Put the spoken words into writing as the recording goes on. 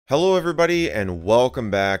Hello everybody and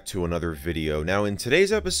welcome back to another video. Now in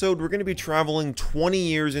today's episode we're going to be traveling 20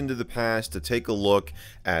 years into the past to take a look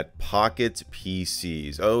at pocket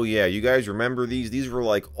PCs. Oh yeah, you guys remember these? These were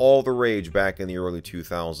like all the rage back in the early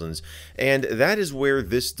 2000s, and that is where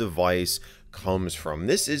this device comes from.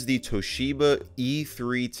 This is the Toshiba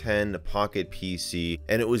E310 Pocket PC,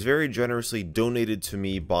 and it was very generously donated to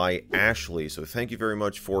me by Ashley, so thank you very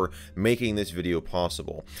much for making this video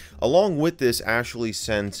possible. Along with this, Ashley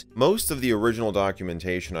sent most of the original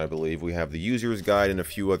documentation, I believe. We have the user's guide and a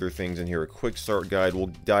few other things in here, a quick start guide, we'll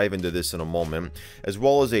dive into this in a moment, as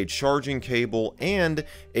well as a charging cable and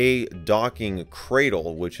a docking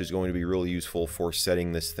cradle, which is going to be really useful for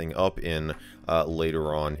setting this thing up in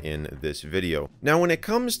later on in this video. Now, when it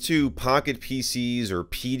comes to pocket PCs or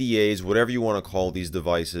PDAs, whatever you want to call these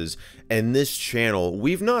devices, and this channel,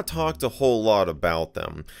 we've not talked a whole lot about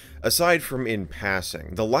them, aside from in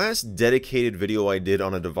passing. The last dedicated video I did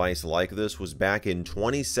on a device like this was back in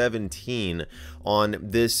 2017 on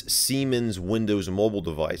this Siemens Windows Mobile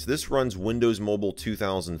device. This runs Windows Mobile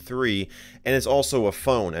 2003, and it's also a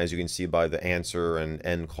phone, as you can see by the answer and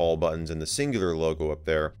end call buttons and the singular logo up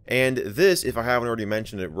there. And this, if I haven't already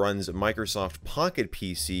mentioned it, runs Microsoft Pocket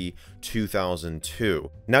PC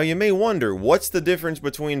 2002. Now you may wonder, what's the difference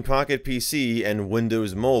between Pocket PC and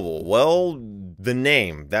Windows Mobile? Well, the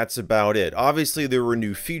name, that's about it. Obviously there were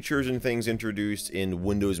new features and things introduced in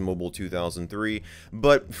Windows Mobile 2003,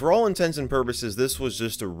 but for all intents and purposes this was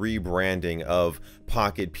just a rebranding of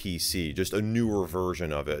Pocket PC, just a newer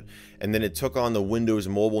version of it. And then it took on the Windows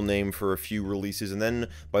Mobile name for a few releases, and then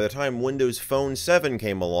by the time Windows Phone 7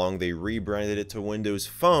 came along, they rebranded it to Windows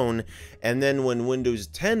Phone, and then when Windows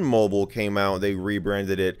 10 Mobile came out, they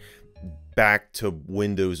rebranded it back to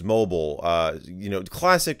Windows Mobile. You know,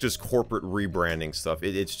 classic just corporate rebranding stuff.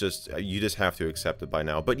 It's just, you just have to accept it by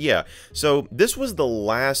now. But yeah, so this was the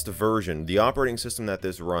last version. The operating system that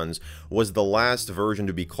this runs was the last version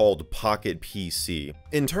to be called Pocket PC.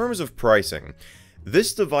 In terms of pricing,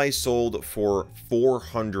 this device sold for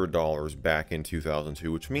 $400 back in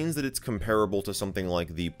 2002, which means that it's comparable to something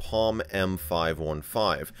like the Palm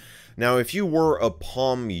M515. Now, if you were a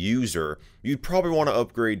Palm user, you'd probably want to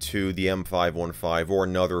upgrade to the M515 or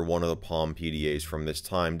another one of the Palm PDAs from this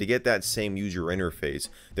time to get that same user interface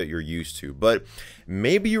that you're used to. But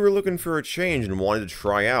maybe you were looking for a change and wanted to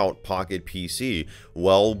try out Pocket PC.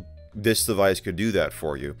 Well, this device could do that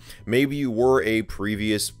for you. Maybe you were a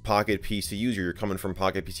previous Pocket PC user, you're coming from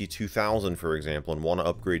Pocket PC 2000 for example, and want to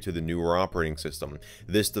upgrade to the newer operating system.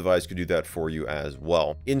 This device could do that for you as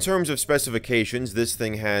well. In terms of specifications, this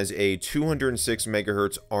thing has a 206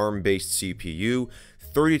 MHz ARM-based CPU,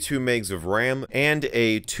 32 megs of RAM, and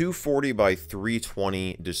a 240 by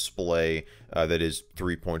 320 display that is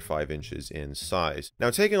 3.5 inches in size. Now,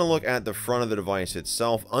 taking a look at the front of the device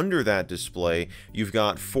itself, under that display, you've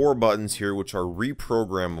got 4 buttons here which are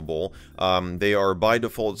reprogrammable. They are by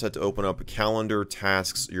default set to open up calendar,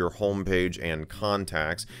 tasks, your home page, and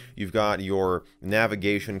contacts. You've got your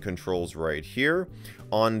navigation controls right here.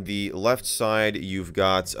 On the left side, you've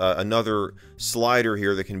got another slider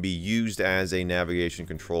here that can be used as a navigation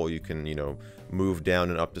control. You can, you know, move down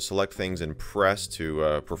and up to select things and press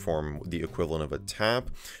to perform the equivalent of a tap.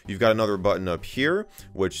 You've got another button up here,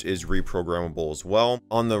 which is reprogrammable as well.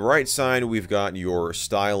 On the right side, we've got your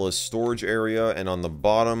stylus storage area, and on the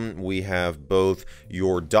bottom, we have both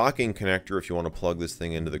your docking connector if you want to plug this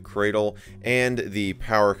thing into the cradle, and the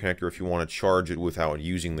power connector if you want to charge it without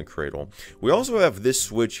using the cradle. We also have this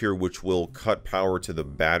switch here, which will cut power to the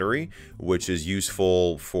battery, which is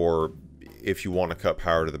useful for if you want to cut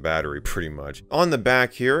power to the battery, pretty much. On the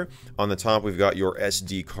back here, on the top, we've got your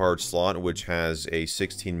SD card slot, which has a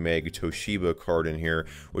 16 meg Toshiba card in here,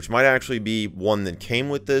 which might actually be one that came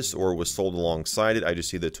with this or was sold alongside it. I just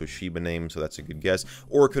see the Toshiba name, so that's a good guess.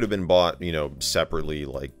 Or it could have been bought, you know, separately,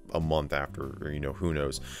 like a month after, or, you know, who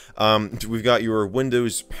knows. We've got your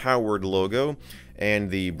Windows powered logo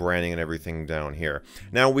and the branding and everything down here.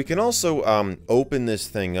 Now, we can also open this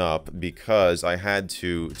thing up, because I had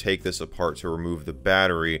to take this apart to remove the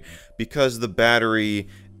battery, because the battery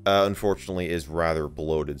unfortunately is rather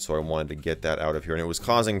bloated, so I wanted to get that out of here, and it was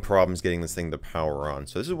causing problems getting this thing to power on.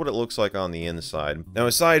 So this is what it looks like on the inside. Now,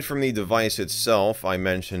 aside from the device itself, I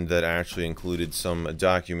mentioned that actually included some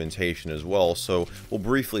documentation as well, so we'll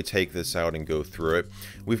briefly take this out and go through it.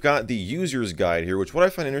 We've got the user's guide here, which what I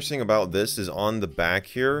find interesting about this is on the back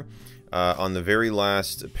here, on the very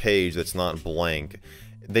last page that's not blank,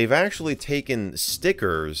 they've actually taken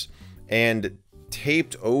stickers and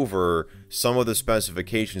taped over some of the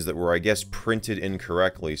specifications that were, I guess, printed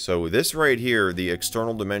incorrectly. So this right here, the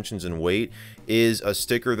external dimensions and weight, is a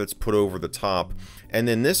sticker that's put over the top. And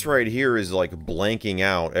then this right here is like blanking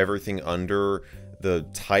out everything under the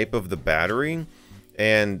type of the battery.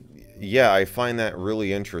 And yeah, I find that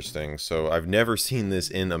really interesting. So I've never seen this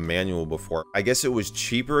in a manual before. I guess it was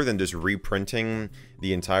cheaper than just reprinting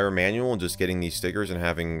the entire manual and just getting these stickers and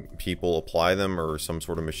having people apply them, or some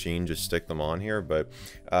sort of machine just stick them on here. But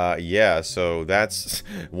yeah, so that's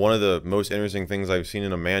one of the most interesting things I've seen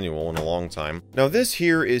in a manual in a long time. Now this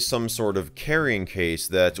here is some sort of carrying case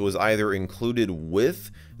that was either included with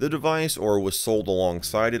the device or was sold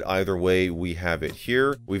alongside it. Either way, we have it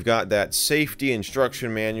here. We've got that safety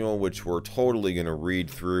instruction manual, which we're totally going to read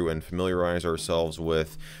through and familiarize ourselves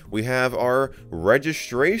with. We have our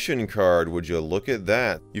registration card. Would you look at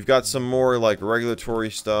that? You've got some more like regulatory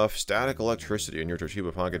stuff. Static electricity in your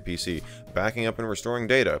Toshiba Pocket PC. Backing up and restoring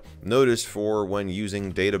data. Notice for when using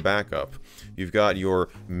data backup. You've got your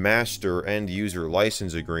master end user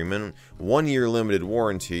license agreement, 1-year limited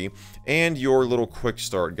warranty, and your little quick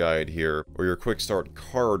start guide here, or your quick start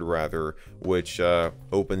card rather, which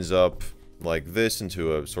opens up like this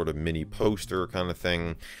into a sort of mini poster kind of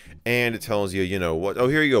thing, and it tells you, you know, what, oh,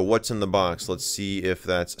 here you go, what's in the box. Let's see if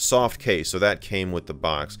that's soft case, so that came with the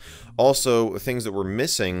box. Also, things that we're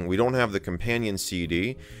missing, we don't have the companion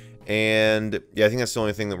CD, and yeah, I think that's the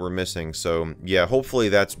only thing that we're missing. So yeah, hopefully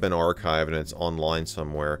that's been archived and it's online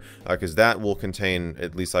somewhere, because that will contain,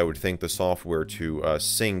 at least I would think, the software to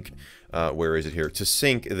sync, where is it here? To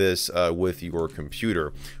sync this with your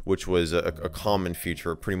computer, which was a common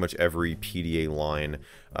feature. Pretty much every PDA line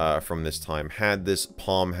from this time had this.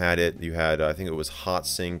 Palm had it. You had, I think it was Hot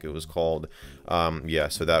Sync, it was called. Yeah,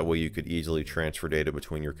 so that way you could easily transfer data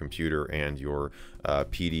between your computer and your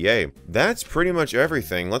PDA. That's pretty much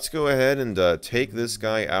everything. Let's go ahead and take this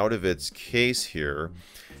guy out of its case here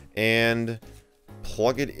and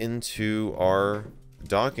plug it into our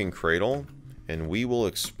docking cradle, and we will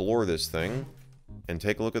explore this thing and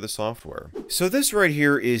take a look at the software. So this right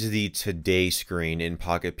here is the Today screen in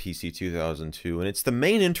Pocket PC 2002, and it's the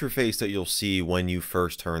main interface that you'll see when you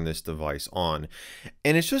first turn this device on.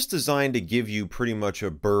 And it's just designed to give you pretty much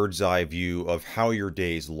a bird's eye view of how your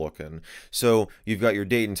day's looking. So you've got your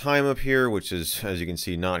date and time up here, which is, as you can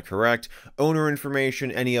see, not correct. Owner information,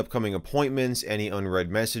 any upcoming appointments, any unread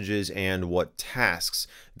messages, and what tasks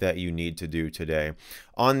that you need to do today.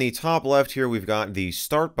 On the top left here, we've got the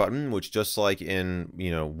Start button, which, just like in,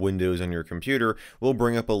 you know, Windows on your computer, will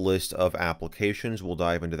bring up a list of applications. We'll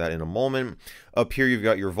dive into that in a moment. Up here, you've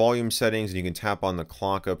got your volume settings, and you can tap on the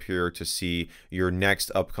clock up here to see your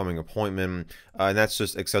next upcoming appointment. And that's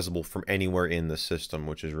just accessible from anywhere in the system,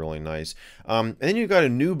 which is really nice. And then you've got a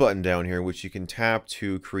new button down here, which you can tap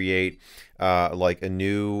to create like a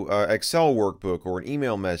new Excel workbook or an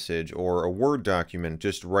email message or a Word document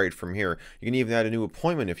just right from here. You can even add a new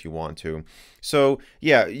appointment if you want to. So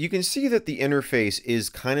yeah, you can see that the interface is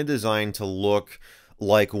kind of designed to look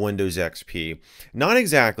like Windows XP. Not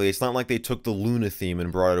exactly. It's not like they took the Luna theme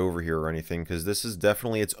and brought it over here or anything, because this is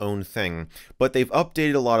definitely its own thing. But they've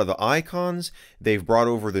updated a lot of the icons. They've brought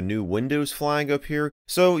over the new Windows flag up here.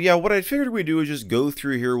 So yeah, what I figured we'd do is just go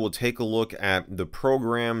through here. We'll take a look at the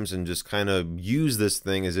programs and just kind of use this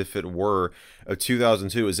thing as if it were a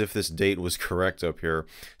 2002, as if this date was correct up here.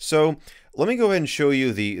 So let me go ahead and show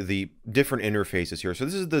you the different interfaces here. So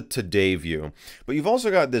this is the Today view, but you've also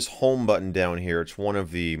got this Home button down here. It's one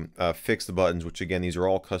of the fixed buttons, which again, these are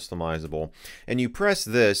all customizable. And you press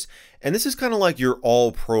this, and this is kind of like your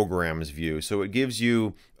All Programs view. So it gives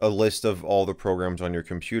you a list of all the programs on your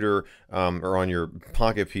computer, or on your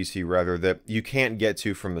Pocket PC rather, that you can't get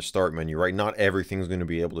to from the Start menu, right? Not everything's going to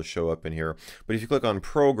be able to show up in here. But if you click on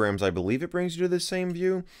Programs, I believe it brings you to the same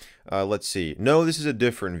view. Let's see. No, this is a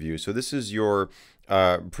different view. So this is your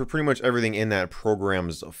pretty much everything in that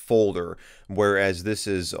Programs folder, whereas this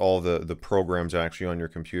is all the programs actually on your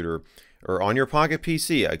computer, or on your Pocket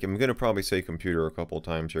PC. I'm going to probably say computer a couple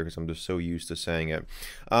times here because I'm just so used to saying it.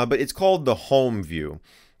 But it's called the Home view.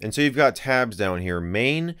 And so you've got tabs down here: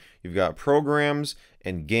 Main, you've got Programs,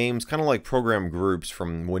 and Games, kind of like program groups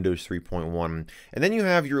from Windows 3.1. And then you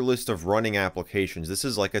have your list of running applications. This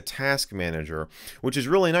is like a task manager, which is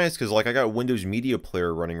really nice because, like, I got Windows Media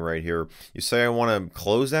Player running right here. You say I want to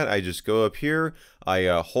close that, I just go up here, I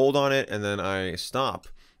hold on it, and then I stop.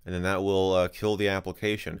 And then that will kill the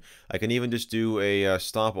application. I can even just do a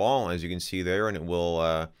stop all, as you can see there, and it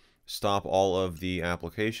will stop all of the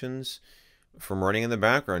applications. from running in the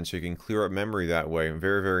background, so you can clear up memory that way.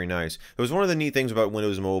 Very, very nice. It was one of the neat things about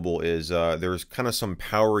Windows Mobile is there's kind of some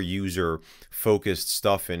power user focused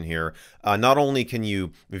stuff in here. Not only can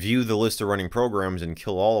you view the list of running programs and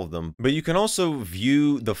kill all of them, but you can also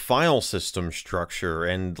view the file system structure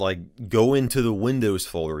and like go into the Windows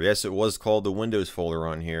folder. Yes, it was called the Windows folder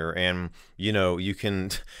on here, and you know you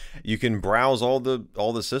can browse all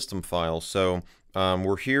the system files. So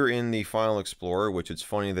we're here in the File Explorer, which it's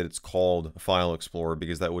funny that it's called File Explorer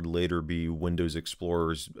because that would later be Windows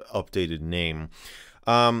Explorer's updated name.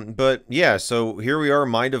 But yeah, so here we are,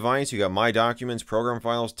 My Device. You got My Documents, Program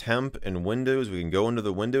Files, Temp, and Windows. We can go into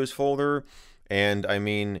the Windows folder, and I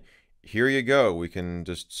mean, here you go. We can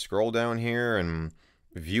just scroll down here and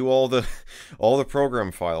view all the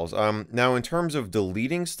program files. Now in terms of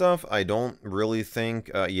deleting stuff, I don't really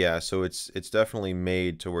think yeah, so it's definitely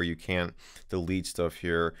made to where you can't delete stuff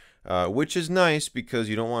here, which is nice because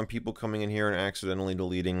you don't want people coming in here and accidentally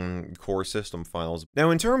deleting core system files. Now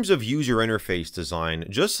in terms of user interface design,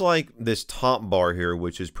 just like this top bar here,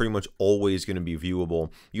 which is pretty much always going to be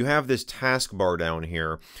viewable, you have this taskbar down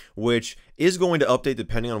here, which is going to update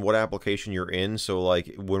depending on what application you're in. So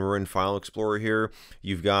like when we're in File Explorer here,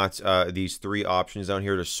 you've got these three options down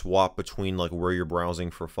here to swap between like where you're browsing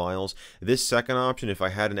for files. This second option, if I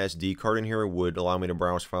had an SD card in here, would allow me to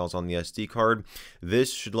browse files on the SD card.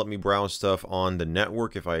 This should let me browse stuff on the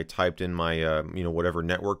network. If I typed in my you know, whatever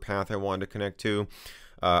network path I wanted to connect to,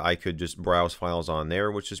 I could just browse files on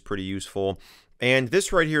there, which is pretty useful. And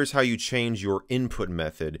this right here is how you change your input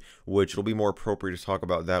method, which will be more appropriate to talk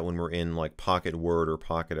about that when we're in like Pocket Word or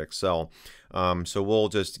Pocket Excel. So we'll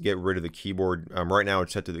just get rid of the keyboard. Right now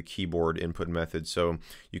it's set to the keyboard input method, so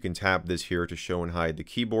you can tap this here to show and hide the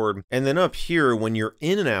keyboard. And then up here, when you're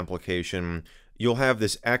in an application, you'll have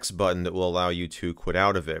this X button that will allow you to quit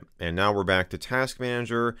out of it. And now we're back to Task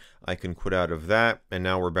Manager. I can quit out of that. And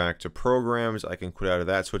now we're back to Programs. I can quit out of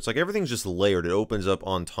that. So it's like everything's just layered. It opens up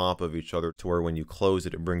on top of each other to where when you close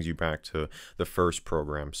it, it brings you back to the first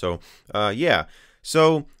program. So yeah.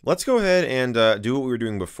 So let's go ahead and do what we were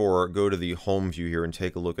doing before. Go to the home view here and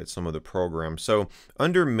take a look at some of the programs. So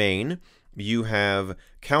under Main, you have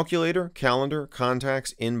Calculator, Calendar,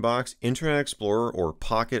 Contacts, Inbox, Internet Explorer or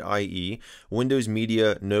Pocket IE, Windows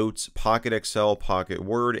Media, Notes, Pocket Excel, Pocket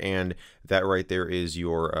Word, and that right there is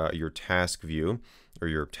your task view, or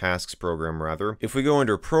your tasks program rather. If we go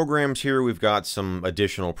under programs here, we've got some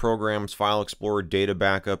additional programs: File Explorer, Data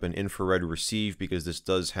Backup, and Infrared Receive, because this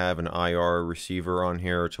does have an IR receiver on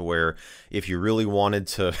here to where if you really wanted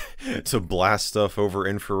to to blast stuff over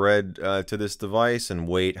infrared to this device and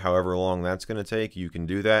wait however long that's going to take, you can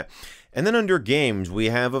do that. And then under games, we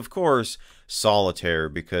have, of course, Solitaire,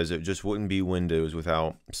 because it just wouldn't be Windows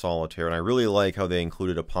without Solitaire. And I really like how they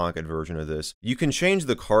included a Pocket version of this. You can change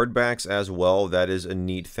the card backs as well. That is a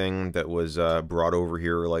neat thing that was brought over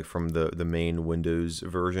here, like from the main Windows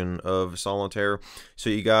version of Solitaire. So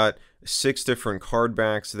you got 6 different card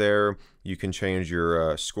backs there. You can change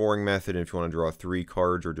your scoring method, and if you want to draw 3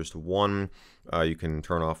 cards or just 1. You can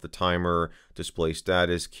turn off the timer, display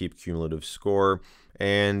status, keep cumulative score.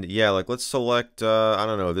 And yeah, like let's select, I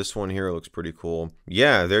don't know, this one here looks pretty cool.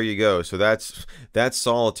 Yeah, there you go. So that's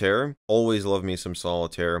Solitaire. Always love me some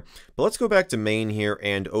Solitaire. But let's go back to Main here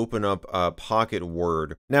and open up Pocket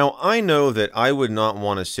Word. Now, I know that I would not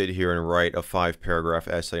want to sit here and write a 5-paragraph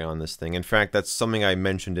essay on this thing. In fact, that's something I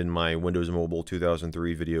mentioned in my Windows Mobile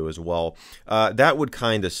 2003 video as well. That would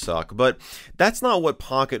kind of suck, but that's not what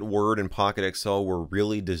Pocket Word and Pocket Excel were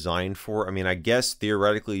really designed for. I mean, I guess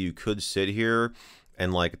theoretically you could sit here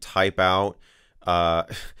and like type out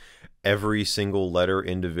every single letter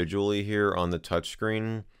individually here on the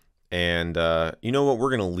touchscreen. And you know what? We're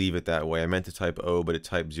going to leave it that way. I meant to type O, but it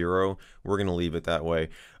typed 0. We're going to leave it that way.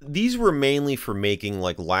 These were mainly for making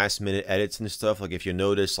like last minute edits and stuff. Like if you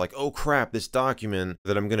notice, like, oh crap, this document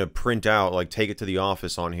that I'm going to print out, like take it to the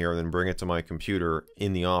office on here and then bring it to my computer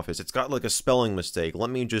in the office. It's got like a spelling mistake. Let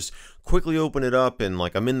me just quickly open it up and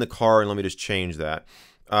like I'm in the car and let me just change that.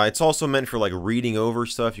 It's also meant for like reading over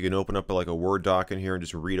stuff. You can open up like a Word doc in here and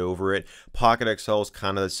just read over it. Pocket Excel is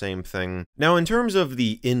kind of the same thing. Now, in terms of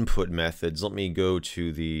the input methods, let me go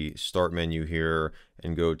to the Start menu here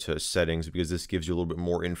and go to Settings, because this gives you a little bit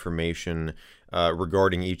more information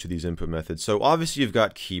regarding each of these input methods. So obviously you've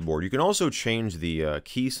got keyboard. You can also change the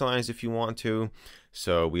key size if you want to.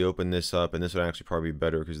 So we open this up, and this would actually probably be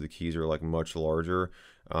better because the keys are like much larger.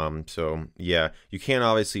 So yeah, you can't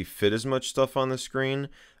obviously fit as much stuff on the screen.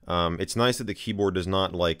 It's nice that the keyboard does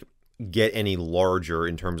not like get any larger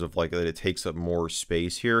in terms of like that it takes up more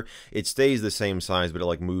space here. It stays the same size, but it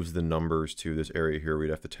like moves the numbers to this area here. We'd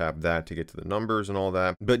have to tap that to get to the numbers and all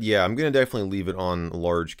that. But yeah, I'm going to definitely leave it on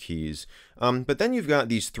large keys. But then you've got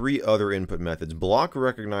these three other input methods: block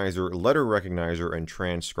recognizer, letter recognizer, and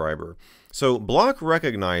transcriber. So block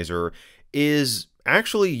recognizer is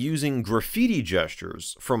actually using graffiti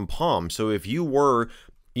gestures from Palm. So if you were,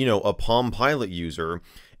 you know, a Palm Pilot user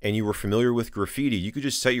and you were familiar with graffiti, you could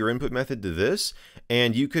just set your input method to this,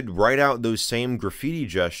 and you could write out those same graffiti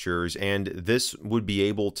gestures, and this would be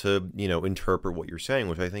able to, you know, interpret what you're saying,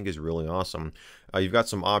 which I think is really awesome. You've got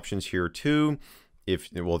some options here too.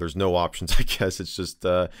 Well, there's no options, I guess. It's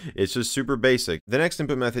just super basic. The next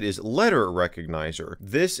input method is letter recognizer.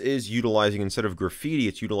 This is utilizing, instead of graffiti,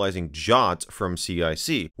 it's utilizing Jot from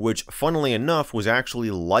CIC, which funnily enough was actually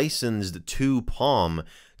licensed to Palm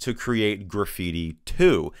to create Graffiti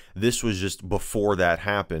 2. This was just before that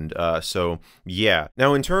happened, so yeah.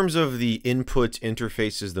 Now in terms of the input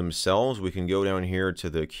interfaces themselves, we can go down here to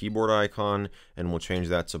the keyboard icon and we'll change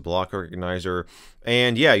that to block recognizer.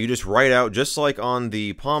 And yeah, you just write out, just like on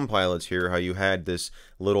the Palm Pilots here, how you had this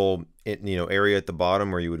little, you know, area at the bottom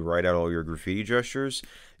where you would write out all your graffiti gestures.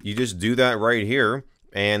 You just do that right here,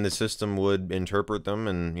 and the system would interpret them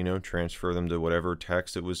and, you know, transfer them to whatever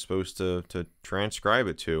text it was supposed to transcribe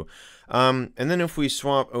it to. And then if we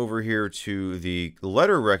swap over here to the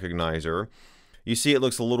letter recognizer, you see it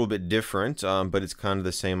looks a little bit different, but it's kind of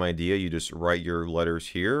the same idea. You just write your letters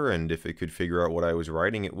here, and if it could figure out what I was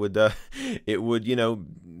writing, it would, you know,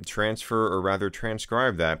 transfer, or rather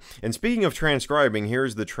transcribe that. And speaking of transcribing,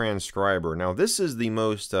 here's the transcriber. Now, this is the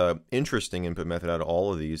most interesting input method out of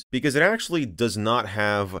all of these, because it actually does not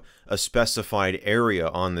have a specified area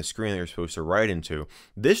on the screen that you're supposed to write into.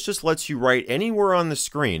 This just lets you write anywhere on the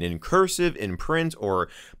screen, in cursive, in print, or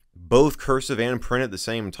both cursive and print at the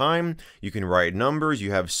same time. You can write numbers,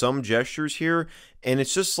 you have some gestures here, and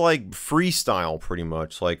it's just like freestyle pretty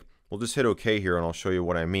much. Like, we'll just hit OK here and I'll show you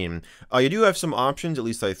what I mean. You do have some options, at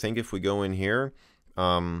least I think, if we go in here.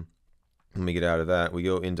 Let me get out of that. We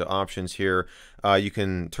go into options here. You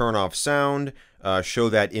can turn off sound, show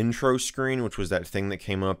that intro screen, which was that thing that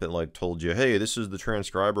came up that like told you, hey, this is the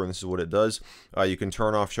transcriber and this is what it does. You can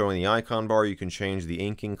turn off showing the icon bar. You can change the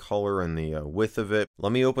inking color and the width of it.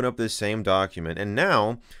 Let me open up this same document. And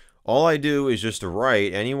now all I do is just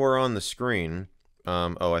write anywhere on the screen.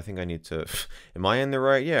 Oh, I think I need to, am I in the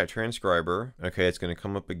right? Yeah, transcriber. Okay, it's going to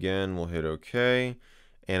come up again. We'll hit OK.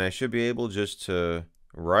 And I should be able just to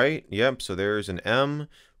write. Yep, so there's an M,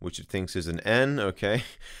 which it thinks is an N. Okay.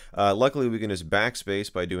 Luckily, we can just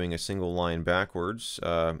backspace by doing a single line backwards.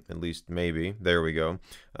 At least maybe. There we go.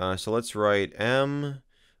 So let's write M.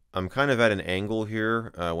 I'm kind of at an angle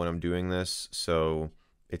here when I'm doing this, so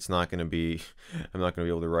it's not going to be, I'm not going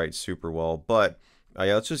to be able to write super well. But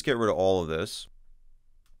yeah, let's just get rid of all of this.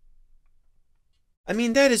 I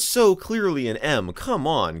mean, that is so clearly an M. Come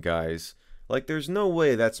on, guys. Like, there's no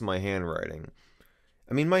way that's my handwriting.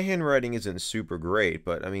 I mean, my handwriting isn't super great,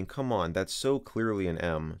 but I mean, come on, that's so clearly an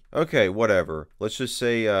M. Okay, whatever. Let's just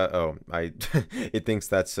say, it thinks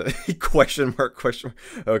that's a question mark.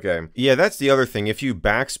 Okay. Yeah, that's the other thing. If you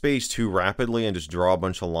backspace too rapidly and just draw a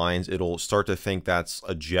bunch of lines, it'll start to think that's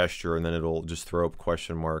a gesture, and then it'll just throw up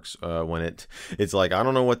question marks when it's like, I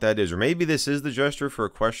don't know what that is. Or maybe this is the gesture for a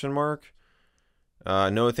question mark.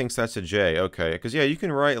 No, it thinks that's a J. Okay, because yeah, you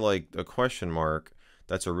can write like a question mark.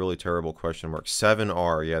 That's a really terrible question mark.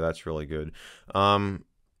 7R, yeah, that's really good. Let's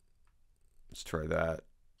try that.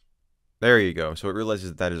 There you go. So it realizes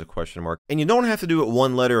that that is a question mark. And you don't have to do it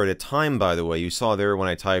one letter at a time, by the way. You saw there when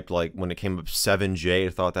I typed, like, when it came up 7J, I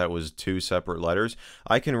thought that was 2 separate letters.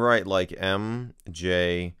 I can write, like,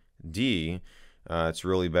 MJD. It's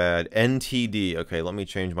really bad. NTD. Okay, let me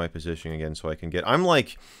change my position again so I can get... I'm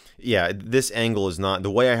like... Yeah, this angle is not,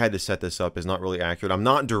 the way I had to set this up is not really accurate. I'm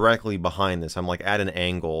not directly behind this. I'm like at an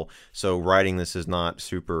angle, so writing this is not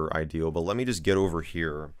super ideal. But let me just get over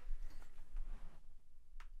here.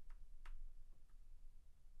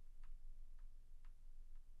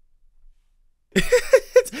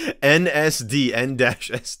 NSD,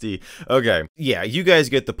 N-SD. Okay. Yeah, you guys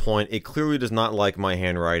get the point. It clearly does not like my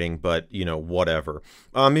handwriting, but, you know, whatever.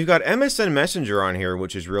 You've got MSN Messenger on here,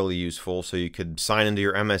 which is really useful. So you could sign into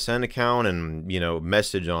your MSN account and, you know,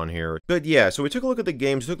 message on here. But yeah, so we took a look at the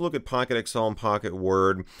games, took a look at Pocket Excel and Pocket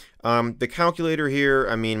Word. The calculator here,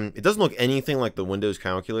 I mean, it doesn't look anything like the Windows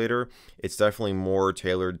calculator. It's definitely more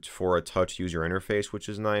tailored for a touch user interface, which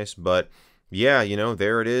is nice, but... yeah, you know,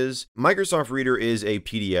 there it is. Microsoft Reader is a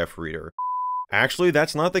PDF reader. Actually,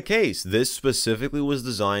 that's not the case. This specifically was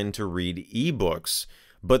designed to read ebooks.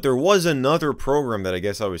 But there was another program that I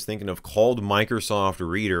guess I was thinking of called Microsoft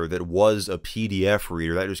Reader that was a PDF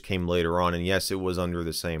reader. That just came later on, and yes, it was under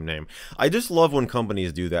the same name. I just love when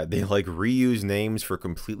companies do that. They like reuse names for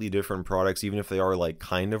completely different products, even if they are like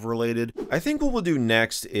kind of related. I think what we'll do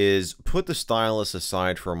next is put the stylus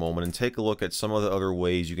aside for a moment and take a look at some of the other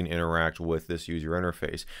ways you can interact with this user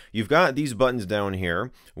interface. You've got these buttons down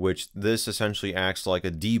here, which this essentially acts like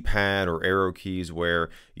a D-pad or arrow keys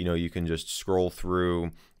where, you know, you can just scroll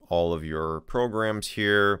through all of your programs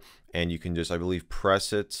here, and you can just, I believe,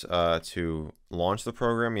 press it to launch the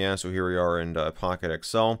program. Yeah, so here we are in Pocket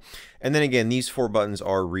Excel. And then again, these 4 buttons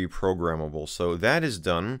are reprogrammable. So that is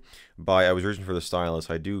done by, I was reaching for the stylus.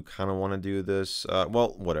 I do kind of want to do this.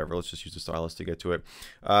 Well, whatever, let's just use the stylus to get to it.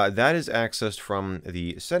 That is accessed from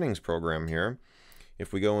the settings program here.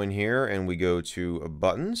 If we go in here and we go to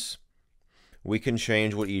buttons, we can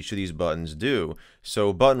change what each of these buttons do.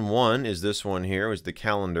 So button 1 is this one here, is the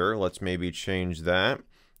calendar. Let's maybe change that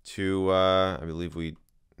to, I believe we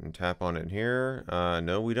tap on it here.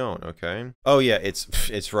 No, we don't. Okay. Oh yeah,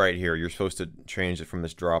 it's right here. You're supposed to change it from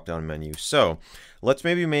this drop-down menu. So let's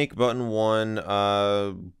maybe make button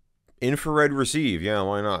 1 infrared receive. Yeah,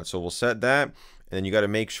 why not? So we'll set that. And then you got to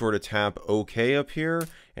make sure to tap OK up here.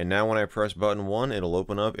 And now when I press button 1, it'll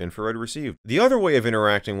open up infrared receive. The other way of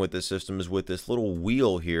interacting with the system is with this little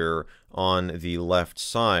wheel here on the left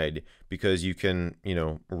side, because you can, you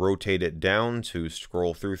know, rotate it down to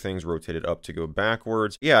scroll through things, rotate it up to go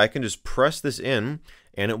backwards. Yeah, I can just press this in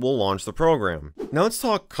and it will launch the program. Now let's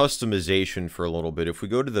talk customization for a little bit. If we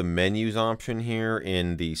go to the menus option here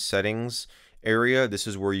in the settings area, this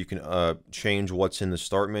is where you can change what's in the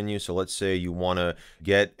start menu. So let's say you want to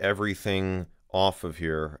get everything off of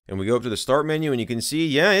here, and we go up to the start menu, and you can see,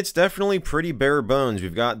 yeah, it's definitely pretty bare bones.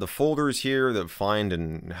 We've got the folders here that find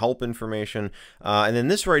and help information, and then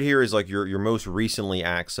this right here is like your most recently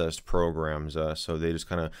accessed programs. So they just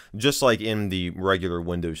kind of, just like in the regular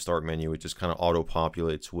Windows start menu, it just kind of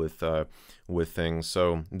auto-populates with things.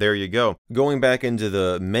 So there you go. Going back into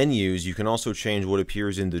the menus, you can also change what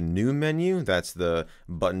appears in the new menu. That's the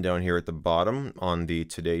button down here at the bottom on the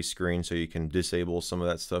today screen, so you can disable some of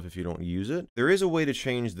that stuff if you don't use it. There is a way to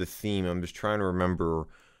change the theme. I'm just trying to remember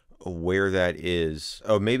where that is.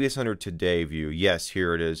 Oh, maybe it's under today view. Yes,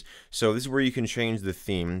 here it is. So this is where you can change the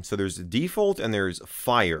theme. So there's default and there's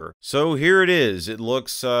fire. So here it is. It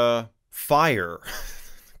looks fire.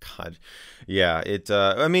 God. Yeah,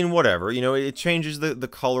 I mean, whatever, you know, it changes the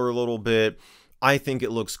color a little bit. I think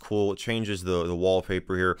it looks cool. It changes the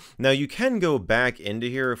wallpaper here. Now, you can go back into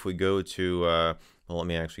here if we go to, well, let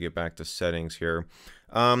me actually get back to settings here.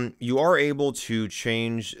 You are able to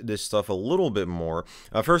change this stuff a little bit more.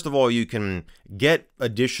 First of all, you can get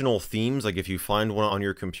additional themes, like if you find one on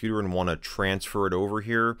your computer and want to transfer it over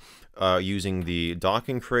here using the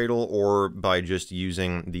docking cradle, or by just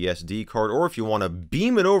using the SD card, or if you want to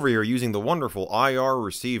beam it over here using the wonderful IR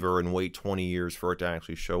receiver and wait 20 years for it to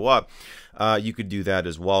actually show up, you could do that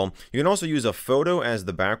as well. You can also use a photo as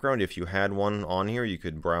the background. If you had one on here, you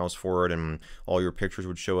could browse for it and all your pictures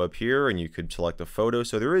would show up here, and you could select a photo.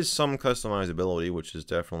 So there is some customizability, which is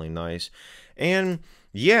definitely nice. And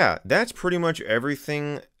yeah, that's pretty much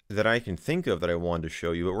everything that I can think of that I wanted to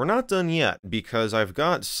show you, but we're not done yet, because I've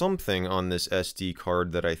got something on this SD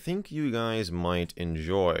card that I think you guys might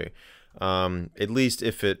enjoy, at least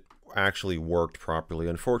if it actually worked properly.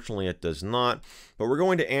 Unfortunately, it does not, but we're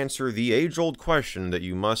going to answer the age-old question that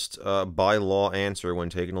you must by law answer when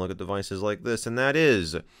taking a look at devices like this, and that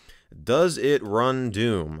is, does it run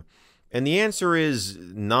Doom? And the answer is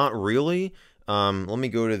not really. Let me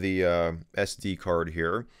go to the SD card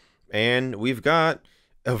here, and we've got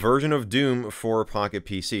a version of Doom for Pocket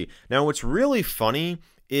PC. Now, what's really funny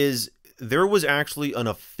is there was actually an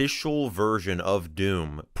official version of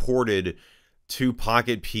Doom ported to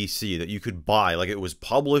Pocket PC that you could buy. Like, it was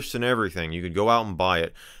published and everything. You could go out and buy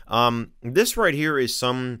it. This right here is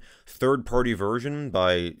some third-party version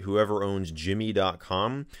by whoever owns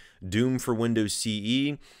Jimmy.com, Doom for Windows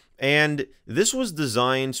CE. And this was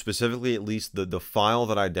designed specifically, at least the file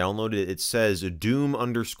that I downloaded, it says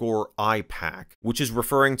Doom_iPack, which is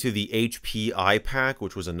referring to the HP iPack,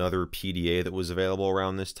 which was another PDA that was available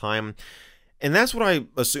around this time. And that's what I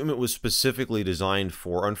assume it was specifically designed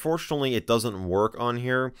for. Unfortunately, it doesn't work on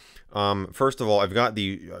here. First of all, I've got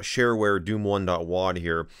the shareware doom1.wad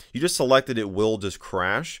here. You just selected it will just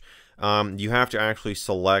crash. You have to actually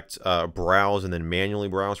select browse and then manually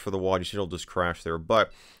browse for the WAD. You see it'll just crash there.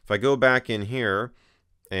 But if I go back in here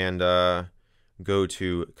and go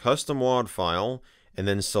to custom WAD file and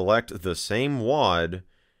then select the same WAD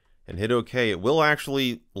and hit OK, it will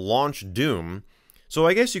actually launch Doom. So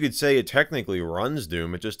I guess you could say it technically runs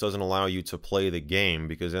Doom, it just doesn't allow you to play the game,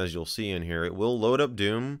 because as you'll see in here, it will load up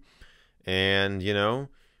Doom, and, you know,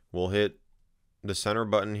 we'll hit the center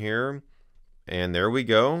button here, and there we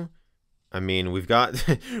go. I mean, we've got,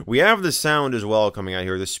 we have the sound as well coming out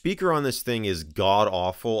here. The speaker on this thing is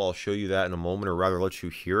god-awful. I'll show you that in a moment, or rather let you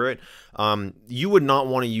hear it. You would not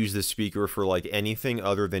want to use this speaker for, like, anything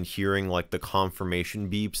other than hearing, like, the confirmation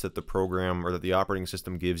beeps that the program or that the operating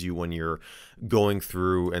system gives you when you're going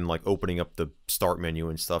through and, like, opening up the start menu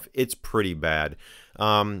and stuff. It's pretty bad.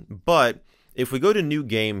 But if we go to new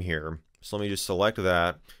game here, so let me just select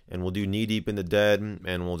that, and we'll do Knee Deep in the Dead,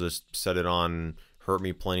 and we'll just set it on Hurt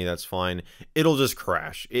Me Plenty, that's fine. It'll just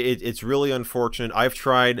crash. It's really unfortunate. I've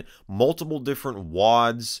tried multiple different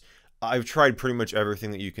WADs. I've tried pretty much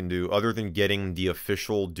everything that you can do, other than getting the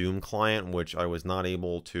official Doom client, which I was not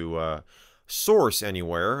able to source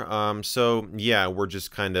anywhere. So yeah, we're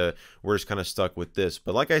just kind of stuck with this.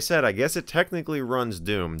 But like I said, I guess it technically runs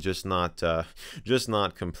Doom, just not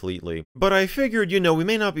completely. But I figured, you know, we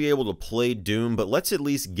may not be able to play Doom, but let's at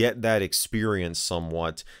least get that experience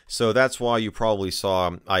somewhat. So that's why you probably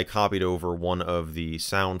saw I copied over one of the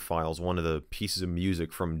sound files, one of the pieces of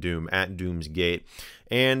music from Doom at Doom's Gate,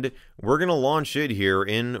 and we're gonna launch it here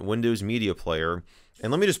in Windows Media Player. And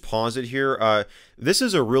let me just pause it here. This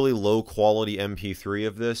is a really low quality MP3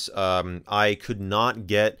 of this. I could not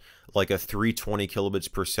get like a 320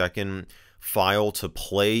 kilobits per second file to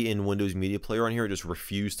play in Windows Media Player on here. It just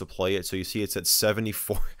refused to play it. So you see it's at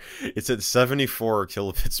 74 it's at 74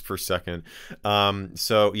 kilobits per second.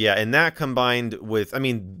 So yeah, and that combined with, I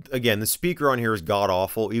mean, again, the speaker on here is god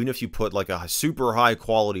awful. Even if you put like a super high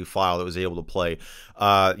quality file that was able to play,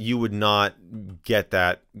 you would not get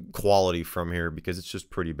that quality from here because it's just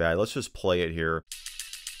pretty bad. Let's just play it here.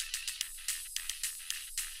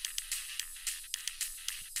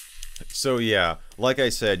 So yeah, like I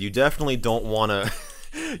said, you definitely don't want to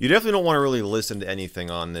you definitely don't want to really listen to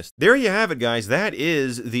anything on this. There you have it, guys. That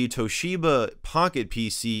is the Toshiba Pocket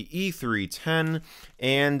PC E310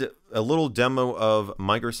 and a little demo of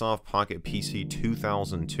Microsoft Pocket PC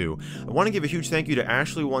 2002. I want to give a huge thank you to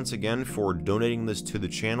Ashley once again for donating this to the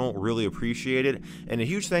channel. Really appreciate it. And a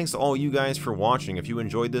huge thanks to all you guys for watching. If you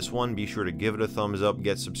enjoyed this one, be sure to give it a thumbs up,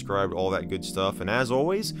 get subscribed, all that good stuff. And as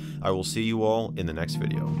always, I will see you all in the next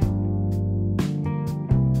video.